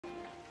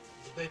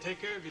They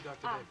take care of you,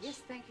 Dr. Bates. Yes,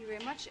 thank you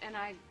very much. And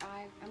I'm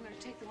going to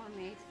take the one on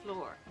the 8th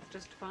floor. It's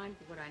just fine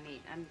for what I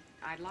need. And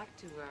I'd like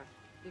to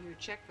give you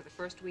a check for the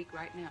first week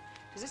right now.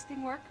 Does this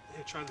thing work?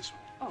 Here, try this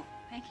one. Oh,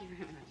 thank you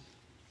very much.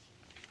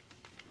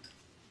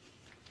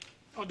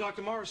 Oh,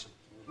 Dr. Morrison.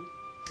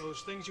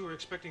 Those things you were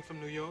expecting from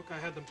New York, I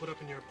had them put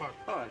up in your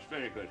apartment. Oh, that's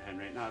very good,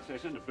 Henry. Now, if they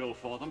send a bill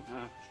for them,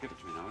 give it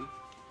to me now.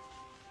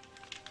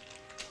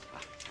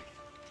 Thank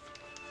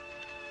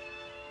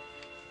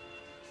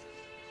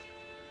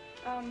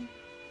you.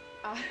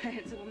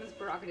 It's a woman's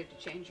prerogative to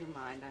change her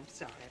mind. I'm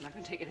sorry. I'm not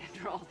going to take it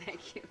after all.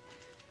 Thank you.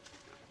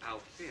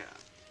 Althea,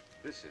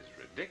 this is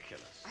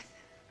ridiculous. I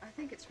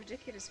think it's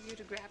ridiculous of you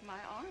to grab my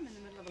arm in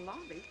the middle of a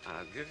lobby.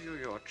 I'll give you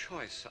your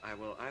choice. I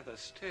will either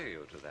steer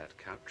you to that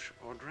couch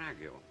or drag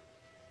you.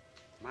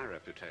 My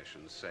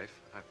reputation's safe.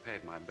 I've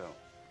paid my bill.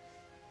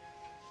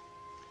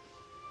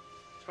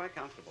 It's quite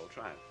comfortable.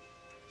 Try it.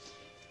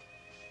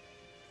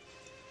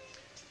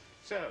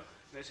 So,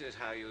 this is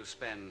how you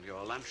spend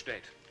your lunch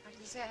date. I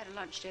didn't say I had a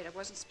lunch date. I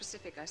wasn't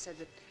specific. I said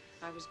that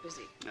I was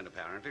busy. And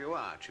apparently you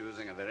are,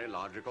 choosing a very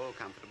logical,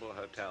 comfortable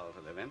hotel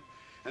to live in,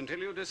 until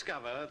you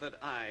discover that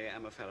I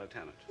am a fellow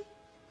tenant.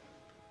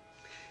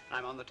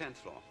 I'm on the 10th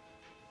floor.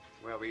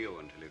 Where were you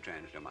until you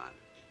changed your mind?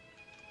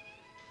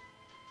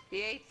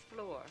 The 8th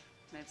floor.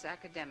 It's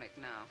academic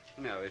now.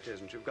 No, it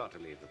isn't. You've got to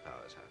leave the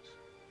Powers house.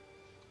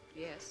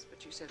 Yes,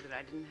 but you said that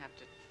I didn't have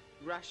to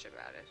rush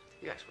about it.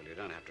 Yes, well, you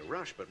don't have to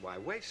rush, but why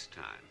waste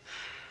time?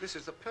 This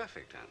is the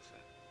perfect answer.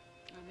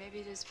 Well, maybe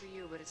it is for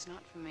you, but it's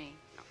not for me.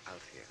 Now,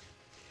 Althea,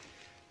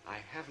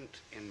 I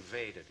haven't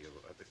invaded you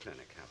at the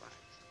clinic, have I?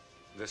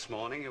 This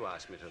morning you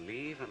asked me to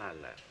leave, and I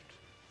left.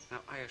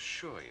 Now, I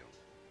assure you,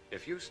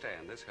 if you stay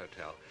in this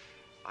hotel,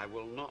 I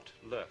will not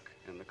lurk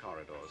in the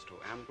corridors to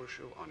ambush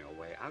you on your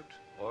way out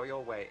or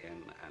your way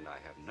in, and I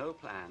have no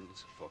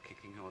plans for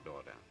kicking your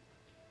door down.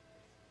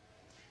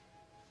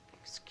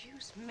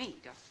 Excuse me,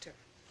 Doctor.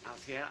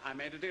 Althea, I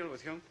made a deal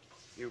with you.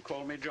 You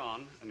called me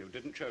John, and you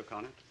didn't choke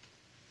on it.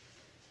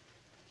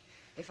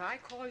 If I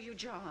call you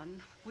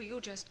John, will you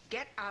just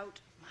get out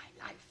of my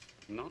life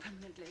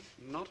permanently?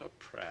 Not a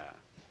prayer.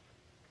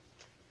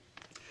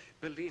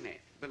 Bellini.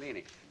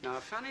 Now,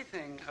 a funny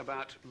thing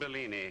about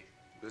Bellini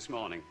this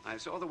morning, I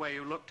saw the way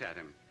you looked at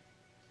him.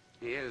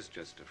 He is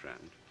just a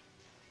friend.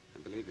 I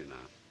believe you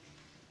now.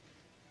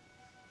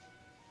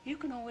 You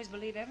can always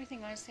believe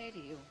everything I say to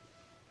you.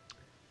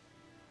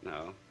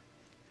 No.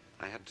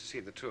 I had to see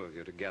the two of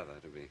you together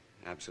to be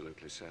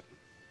absolutely certain.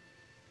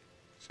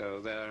 So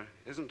there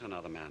isn't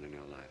another man in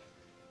your life.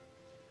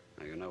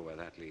 Now, you know where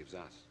that leaves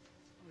us.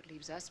 Oh, it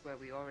leaves us where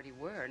we already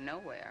were,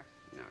 nowhere.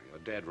 No, you're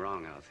dead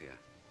wrong, Althea.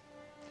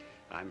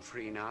 I'm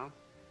free now,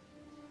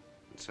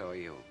 and so are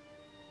you.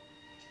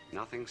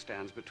 Nothing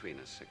stands between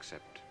us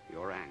except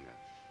your anger.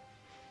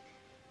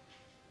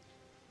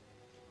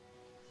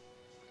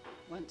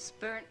 Once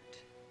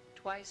burnt,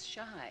 twice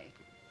shy.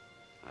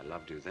 I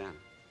loved you then.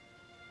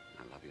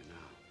 I love you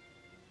now.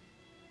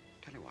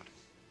 Tell you what.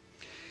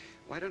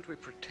 Why don't we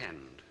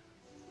pretend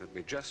that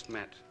we just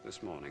met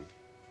this morning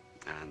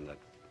and that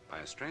by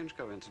a strange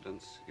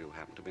coincidence you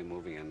happen to be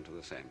moving into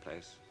the same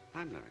place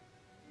I'm living?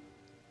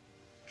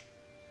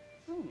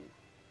 Oh,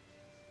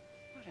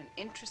 what an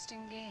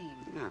interesting game.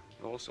 Yeah,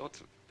 all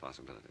sorts of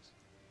possibilities.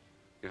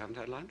 You haven't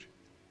had lunch?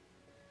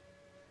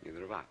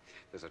 Neither have I.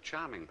 There's a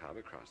charming pub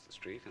across the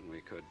street, and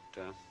we could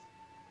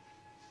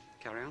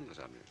carry on the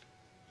subject.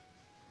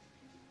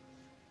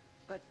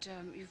 But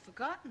you've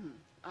forgotten.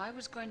 I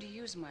was going to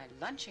use my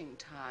lunching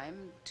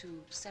time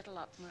to settle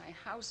up my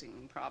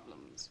housing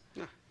problems.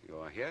 Yeah, you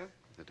are here.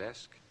 The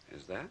desk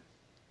is there.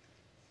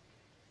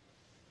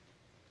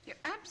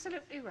 You're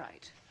absolutely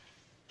right.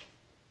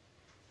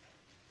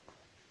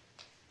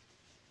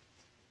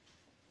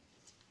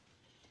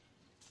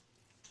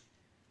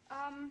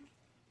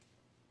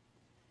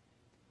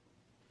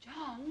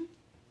 John,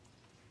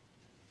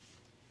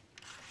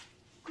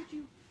 could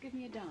you give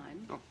me a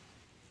dime? Oh.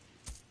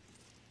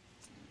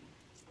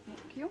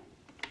 Thank you.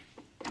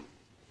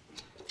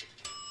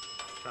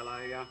 Shall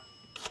I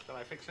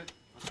fix it?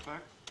 What's the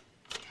back?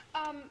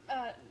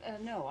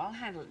 No, I'll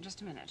handle it in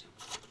just a minute.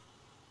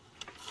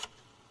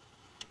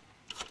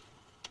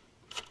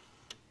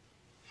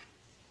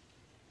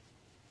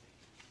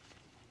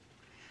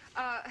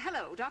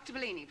 Hello, Dr.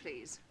 Bellini,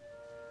 please.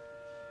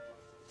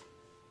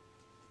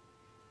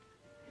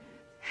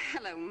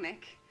 Hello,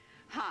 Nick.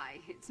 Hi,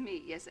 it's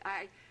me. Yes,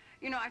 I've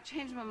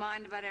changed my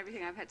mind about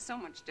everything. I've had so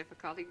much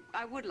difficulty.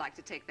 I would like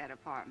to take that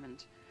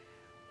apartment.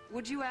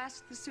 Would you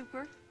ask the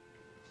super?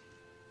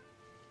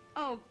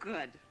 Oh,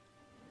 good.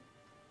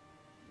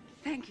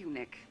 Thank you,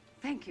 Nick.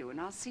 Thank you,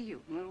 and I'll see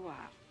you in a little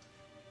while.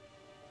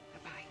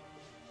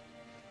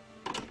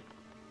 Bye-bye.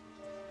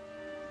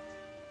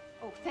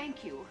 Oh,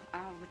 thank you.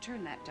 I'll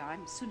return that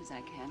dime as soon as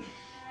I can.